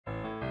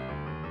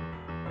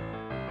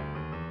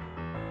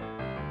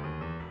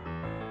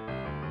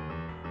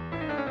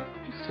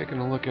taking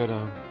a look at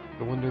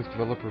the Windows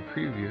Developer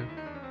Preview,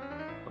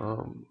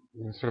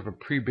 sort of a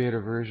pre-beta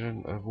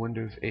version of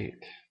Windows 8.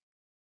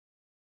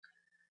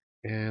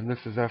 And this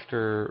is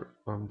after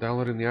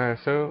downloading the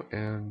ISO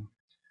and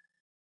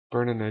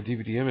burning a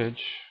DVD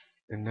image,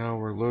 and now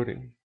we're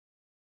loading.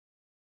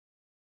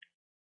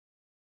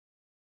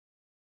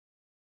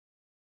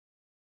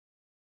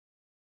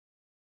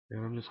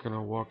 And I'm just going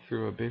to walk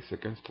through a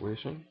basic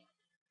installation.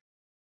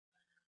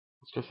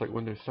 It's just like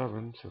Windows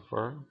 7 so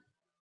far.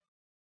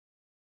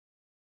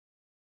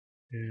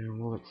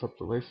 And we'll accept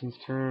the license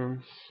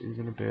terms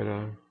using a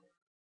beta.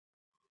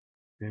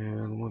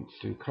 And let's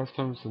do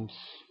custom since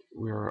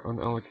we are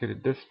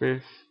unallocated disk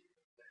space.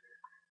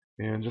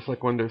 And just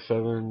like Windows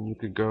 7, you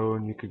could go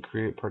and you could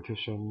create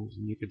partitions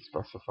and you could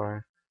specify,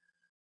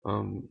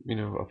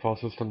 a file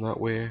system that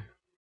way.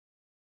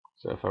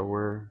 So if I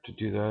were to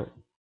do that,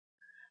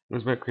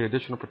 it might create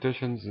additional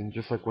partitions, and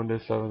just like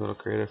Windows 7, it'll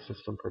create a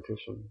system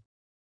partition.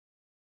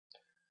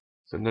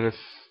 So notice,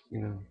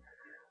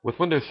 with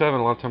Windows 7,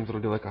 a lot of times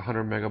it'll do like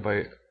 100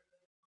 megabyte,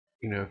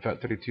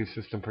 FAT32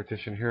 system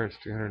partition. Here it's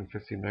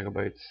 350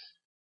 megabytes.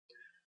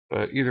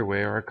 But either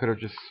way, or I could have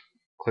just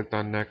clicked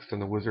on next and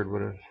the wizard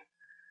would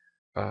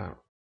have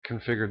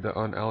configured the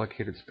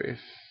unallocated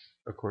space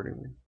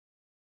accordingly,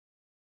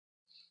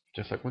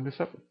 just like Windows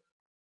 7.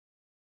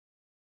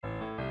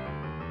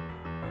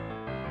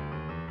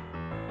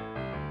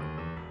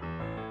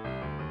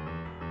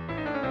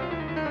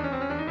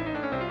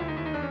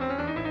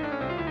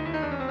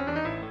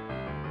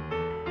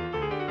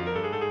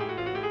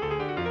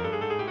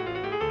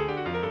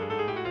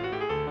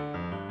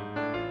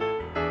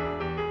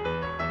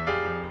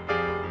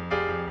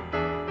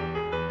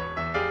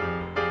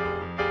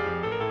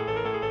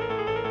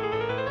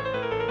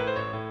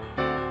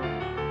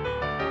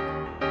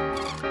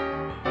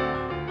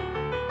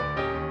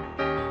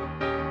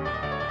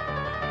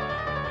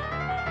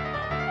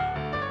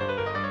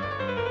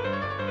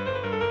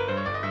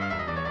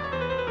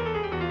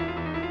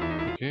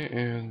 Okay,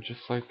 and just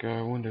like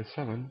Windows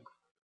 7,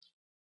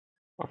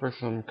 offers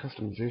some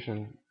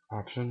customization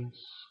options.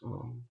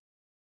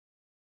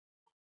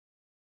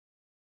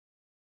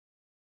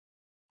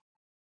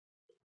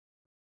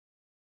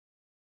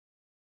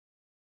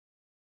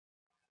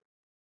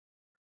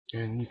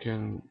 And you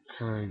can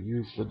kind of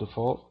use the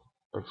default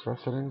express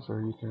settings,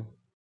 or you can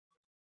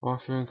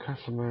walk through and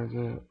customize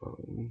it.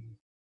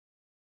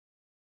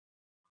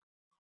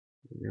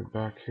 You're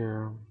back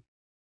here.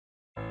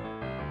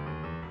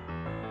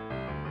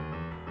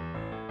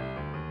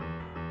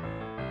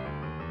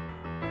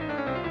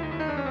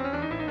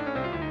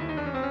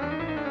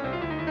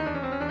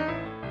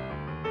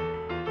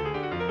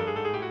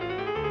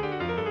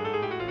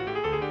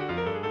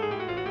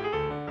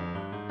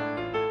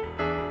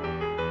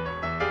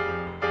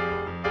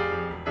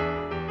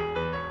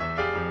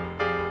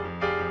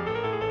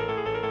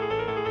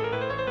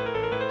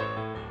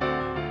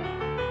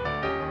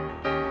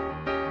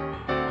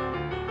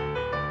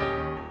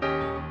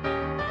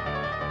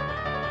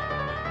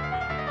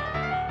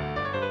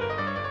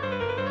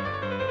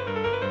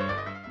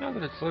 Now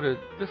that it's loaded,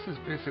 this is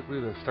basically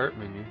the start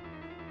menu,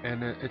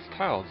 and it's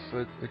tiles,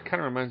 so it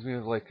kind of reminds me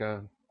of like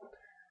the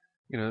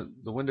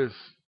Windows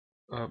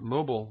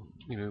mobile,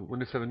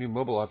 Windows 7 new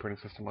mobile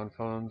operating system on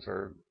phones,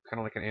 or kind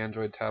of like an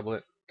Android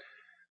tablet,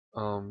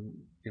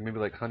 maybe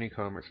like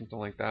Honeycomb or something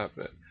like that.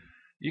 But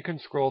you can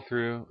scroll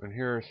through, and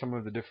here are some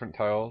of the different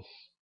tiles,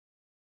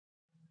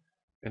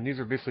 and these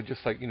are basically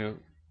just like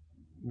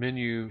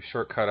menu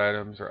shortcut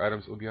items or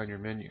items that will be on your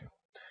menu.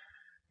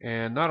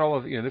 And not all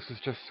of this is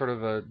just sort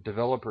of a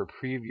developer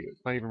preview.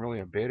 It's not even really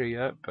a beta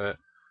yet, but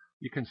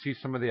you can see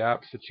some of the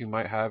apps that you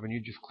might have, and you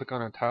just click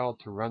on a tile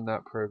to run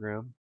that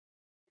program,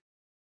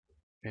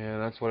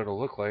 and that's what it'll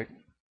look like.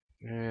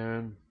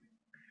 And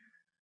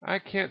I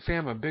can't say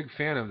I'm a big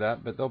fan of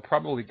that, but they'll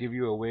probably give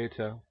you a way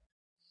to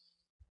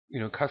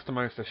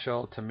customize the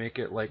shell to make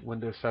it like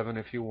Windows 7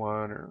 if you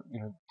want, or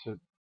to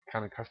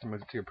kind of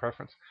customize it to your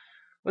preference.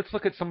 Let's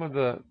look at some of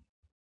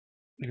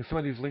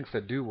these links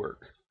that do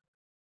work.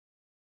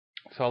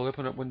 So I'll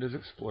open up Windows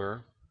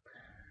Explorer,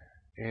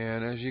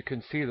 and as you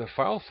can see, the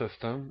file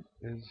system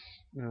is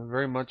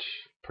very much,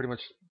 pretty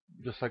much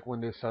just like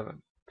Windows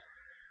 7.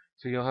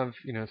 So you'll have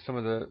some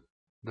of the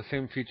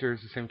same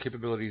features, the same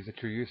capabilities that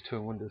you're used to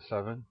in Windows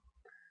 7.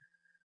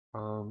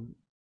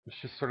 It's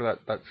just sort of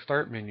that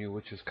start menu,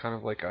 which is kind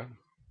of like a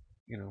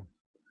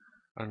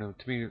I don't know,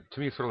 to me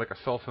it's sort of like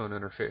a cell phone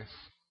interface.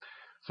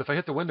 So if I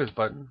hit the Windows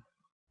button,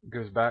 it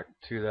goes back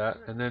to that,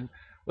 and then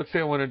let's say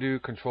I want to do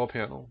Control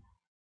Panel.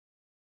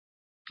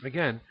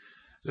 Again,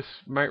 this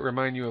might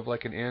remind you of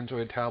like an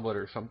Android tablet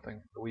or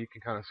something, where you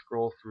can kind of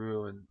scroll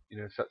through and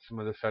set some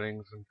of the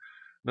settings. And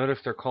notice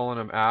they're calling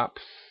them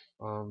apps,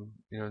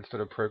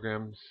 instead of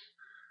programs.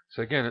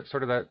 So again, it's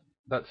sort of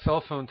that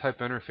cell phone type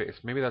interface.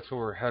 Maybe that's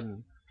where we're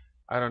heading.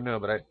 I don't know,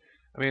 but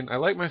I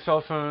like my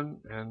cell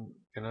phone, and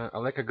I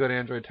like a good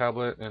Android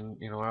tablet, and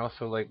I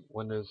also like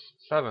Windows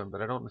 7,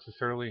 but I don't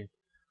necessarily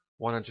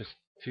want to just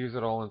fuse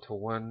it all into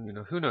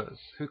one. Who knows?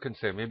 Who can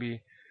say?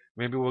 Maybe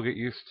Maybe we'll get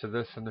used to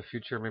this in the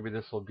future. Maybe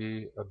this will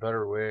be a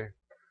better way.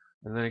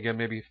 And then again,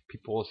 maybe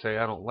people will say,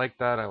 I don't like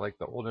that. I like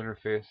the old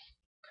interface.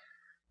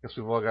 Guess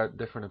we've all got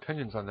different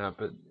opinions on that,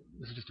 but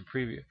this is just a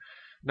preview.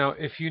 Now,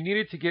 if you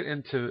needed to get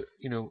into,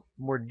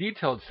 more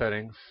detailed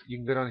settings, you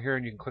can go down here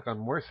and you can click on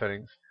More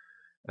Settings,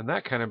 and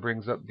that kind of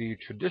brings up the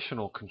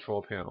traditional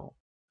control panel.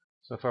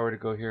 So if I were to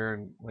go here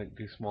and like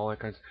do small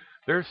icons,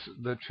 there's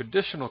the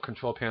traditional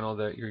control panel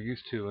that you're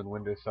used to in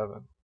Windows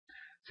 7.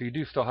 So you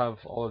do still have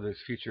all of those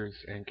features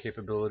and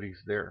capabilities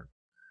there.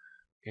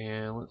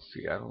 And let's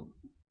see,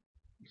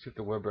 let's see if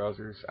the web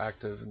browser is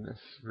active in this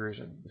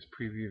version, this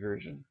preview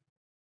version.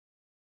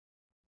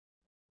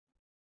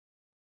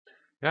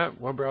 Yeah,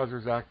 web browser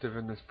is active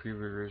in this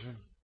preview version.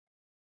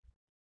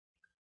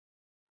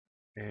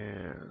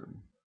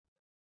 And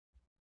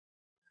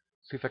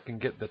see if I can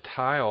get the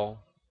tile.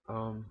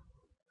 I'm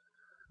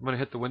going to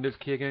hit the Windows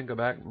key again, go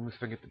back, and see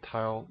if I can get the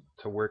tile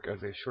to work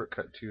as a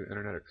shortcut to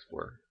Internet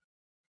Explorer.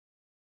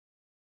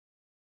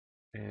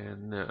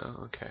 And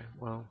no, okay,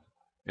 well,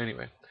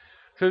 anyway.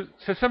 So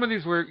some of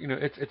these work,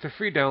 it's a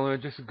free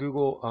download. Just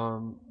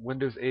Google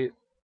Windows 8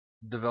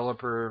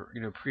 developer,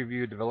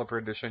 preview developer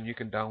edition. You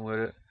can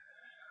download it.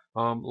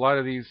 A lot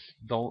of these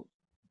don't,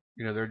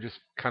 they're just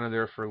kind of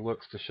there for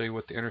looks to show you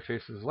what the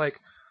interface is like.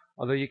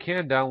 Although you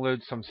can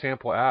download some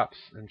sample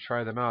apps and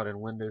try them out in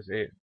Windows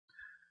 8.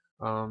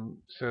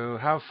 So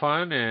have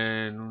fun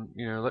and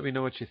let me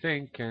know what you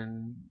think.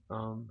 And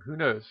who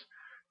knows,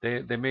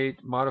 they may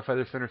modify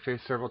this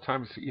interface several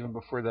times even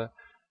before the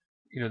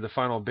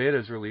final beta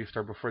is released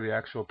or before the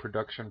actual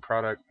production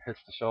product hits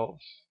the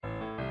shelves.